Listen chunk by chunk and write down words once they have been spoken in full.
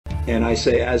And I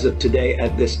say as of today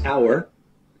at this hour,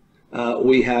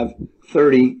 we have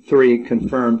 33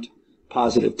 confirmed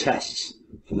positive tests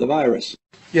for the virus.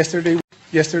 Yesterday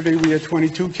we had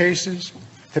 22 cases.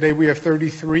 Today we have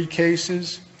 33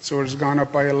 cases, so it has gone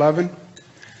up by 11.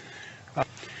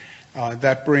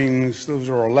 That brings, those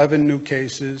are 11 new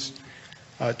cases.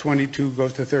 22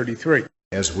 goes to 33.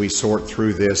 As we sort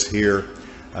through this here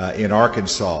in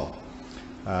Arkansas,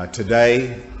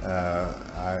 today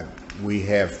we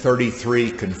have 33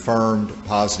 confirmed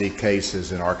positive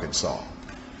cases in Arkansas.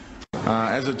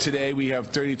 As of today, we have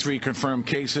 33 confirmed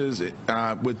cases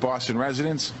with Boston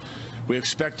residents. We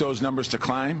expect those numbers to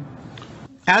climb.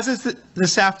 As of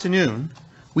this afternoon,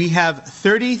 we have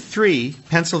 33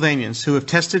 Pennsylvanians who have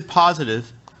tested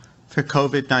positive for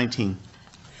COVID-19.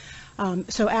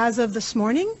 So as of this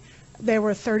morning, there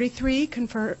were 33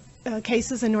 confirmed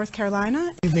cases in North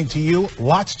Carolina. Good evening to you.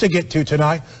 Lots to get to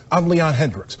tonight. I'm Leon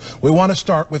Hendricks. We want to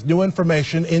start with new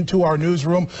information into our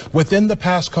newsroom. Within the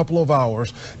past couple of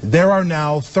hours, there are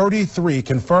now 33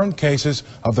 confirmed cases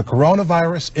of the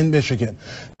coronavirus in Michigan.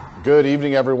 Good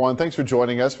evening, everyone. Thanks for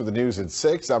joining us for the news at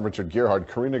 6. I'm Richard Gearhart.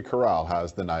 Karina Corral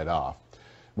has the night off.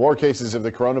 More cases of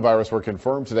the coronavirus were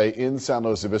confirmed today in San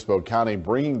Luis Obispo County,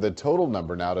 bringing the total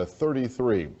number now to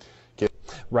 33.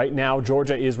 Right now,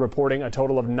 Georgia is reporting a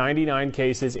total of 99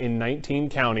 cases in 19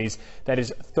 counties. That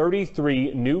is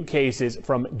 33 new cases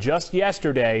from just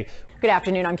yesterday. Good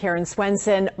afternoon. I'm Karen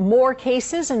Swenson. More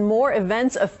cases and more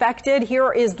events affected.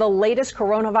 Here is the latest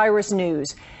coronavirus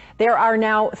news. There are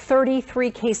now 33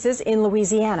 cases in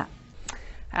Louisiana.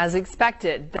 As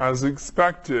expected,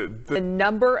 the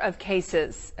number of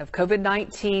cases of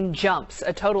COVID-19 jumps.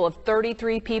 A total of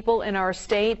 33 people in our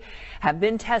state have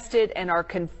been tested and are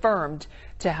confirmed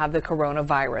to have the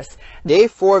coronavirus. Day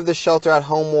 4 of the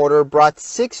shelter-at-home order brought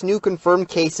 6 new confirmed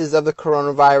cases of the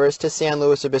coronavirus to San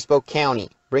Luis Obispo County,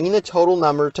 bringing the total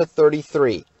number to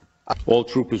 33. All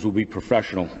troopers will be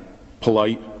professional,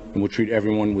 polite, and will treat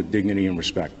everyone with dignity and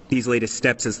respect. These latest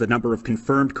steps as the number of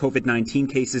confirmed COVID-19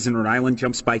 cases in Rhode Island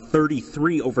jumps by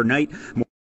 33 overnight.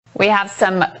 We have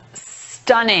some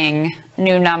stunning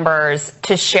new numbers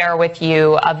to share with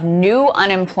you of new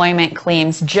unemployment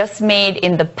claims just made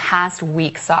in the past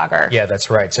week, Sagar. Yeah, that's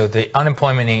right. So the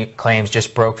unemployment claims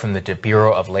just broke from the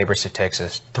Bureau of Labor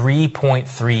Statistics.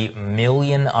 3.3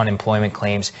 million unemployment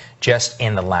claims just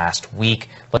in the last week.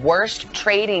 Worst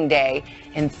trading day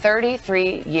in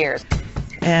 33 years.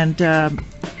 And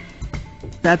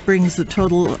that brings the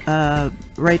total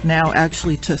right now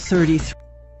actually to 33.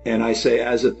 And I say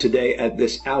as of today at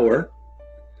this hour,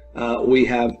 we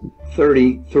have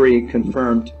 33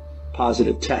 confirmed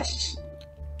positive tests.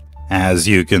 As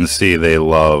you can see, they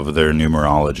love their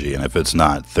numerology, and if it's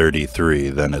not 33,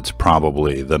 then it's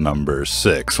probably the number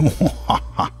 6.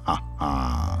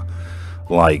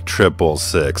 Like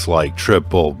 666, like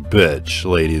triple bitch,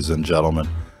 ladies and gentlemen.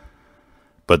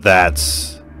 But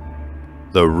that's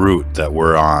the route that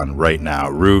we're on right now.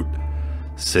 Route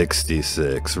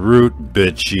 66. Route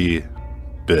bitchy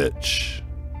bitch.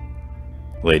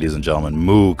 Ladies and gentlemen,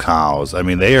 moo cows. I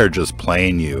mean, they are just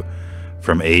playing you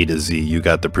from A to Z. You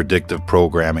got the predictive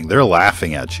programming. They're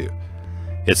laughing at you.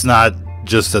 It's not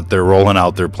just that they're rolling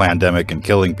out their pandemic and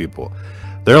killing people.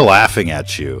 They're laughing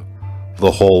at you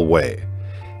the whole way.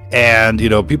 And, you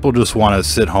know, people just want to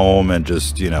sit home and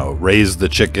just, you know, raise the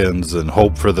chickens and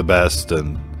hope for the best.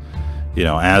 And, you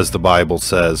know, as the Bible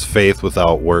says, faith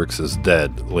without works is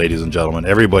dead, ladies and gentlemen.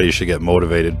 Everybody should get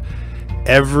motivated.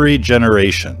 Every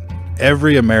generation,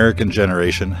 every American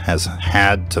generation has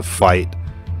had to fight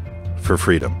for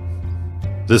freedom.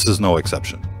 This is no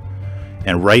exception.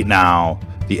 And right now,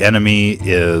 the enemy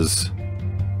is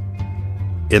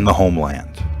in the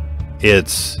homeland.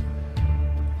 It's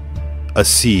a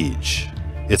siege.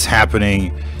 It's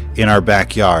happening in our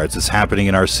backyards. It's happening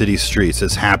in our city streets.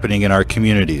 It's happening in our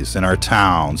communities, in our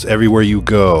towns, everywhere you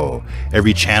go,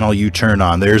 every channel you turn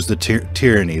on. There's the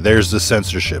tyranny. There's the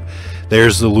censorship.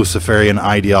 There's the Luciferian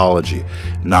ideology.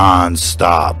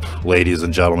 Non-stop, ladies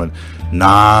and gentlemen.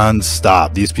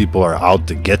 Non-stop. These people are out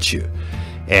to get you.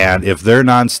 And if they're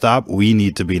non-stop, we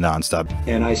need to be non-stop.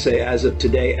 And I say as of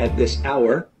today at this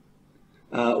hour,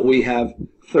 we have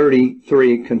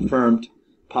 33 confirmed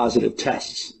positive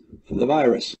tests for the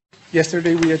virus.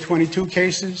 Yesterday we had 22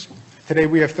 cases. Today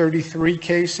we have 33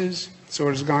 cases, so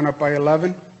it has gone up by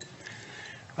 11.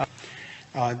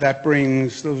 That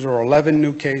brings, those are 11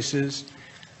 new cases.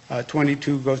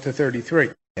 22 goes to 33.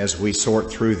 As we sort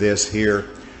through this here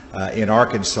in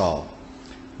Arkansas,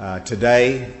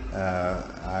 today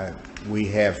we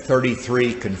have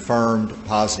 33 confirmed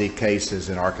positive cases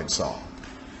in Arkansas.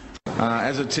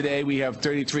 As of today, we have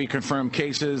 33 confirmed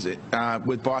cases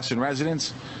with Boston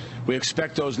residents. We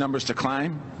expect those numbers to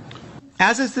climb.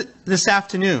 As of this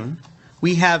afternoon,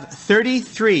 we have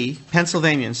 33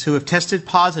 Pennsylvanians who have tested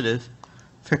positive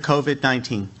for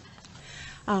COVID-19.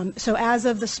 So as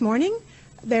of this morning,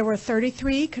 there were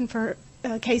 33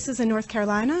 cases in North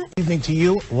Carolina. Evening to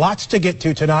you. Lots to get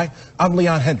to tonight. I'm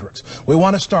Leon Hendricks. We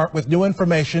want to start with new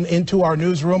information into our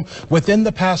newsroom. Within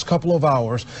the past couple of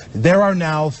hours, there are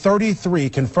now 33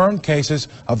 confirmed cases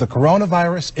of the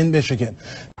coronavirus in Michigan.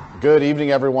 Good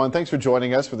evening, everyone. Thanks for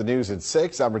joining us for the news at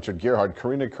 6. I'm Richard Gerhard.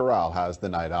 Karina Corral has the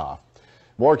night off.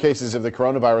 More cases of the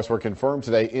coronavirus were confirmed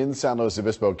today in San Luis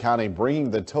Obispo County, bringing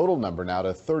the total number now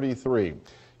to 33.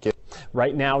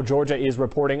 Right now, Georgia is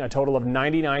reporting a total of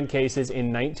 99 cases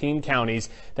in 19 counties.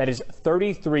 That is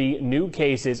 33 new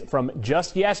cases from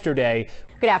just yesterday.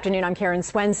 Good afternoon. I'm Karen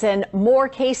Swenson. More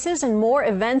cases and more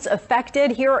events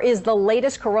affected. Here is the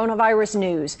latest coronavirus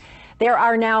news. There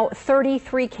are now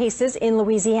 33 cases in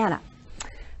Louisiana.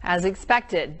 As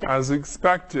expected,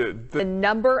 the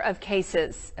number of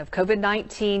cases of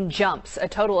COVID-19 jumps. A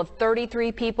total of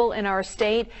 33 people in our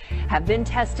state have been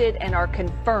tested and are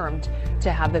confirmed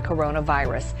to have the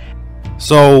coronavirus.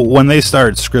 So when they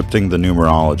start scripting the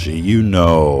numerology, you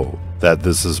know that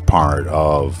this is part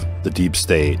of the deep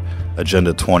state,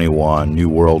 Agenda 21, New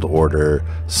World Order,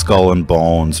 Skull and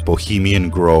Bones, Bohemian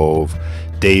Grove,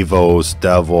 Davos,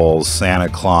 Devils, Santa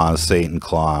Claus, Satan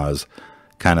Claus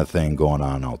kind of thing going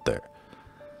on out there.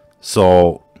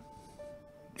 So,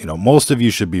 you know, most of you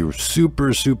should be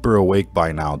super awake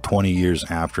by now, 20 years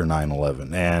after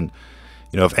 9/11. And,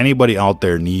 you know, if anybody out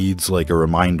there needs like a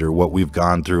reminder what we've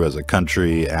gone through as a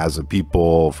country, as a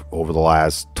people over the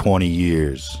last 20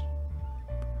 years,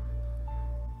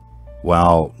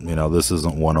 well, you know, this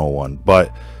isn't 101.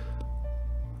 But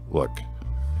look,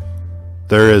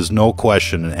 there is no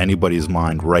question in anybody's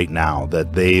mind right now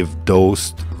that they've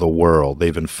dosed the world,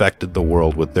 they've infected the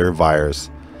world with their virus,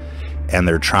 and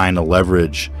they're trying to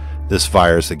leverage this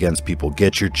virus against people.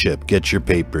 Get your chip, get your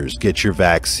papers, get your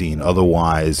vaccine.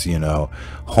 Otherwise, you know,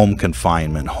 home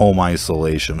confinement, home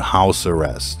isolation, house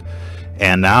arrest.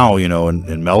 And now, you know,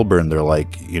 in Melbourne, they're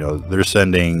like, you know, they're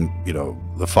sending, you know,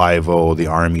 the 5-0, the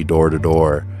army door to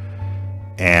door.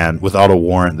 And without a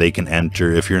warrant, they can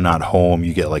enter. If you're not home,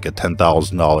 you get like a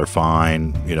 $10,000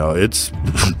 fine. You know, it's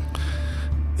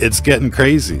it's getting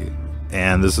crazy.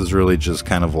 And this is really just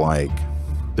kind of like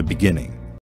the beginning.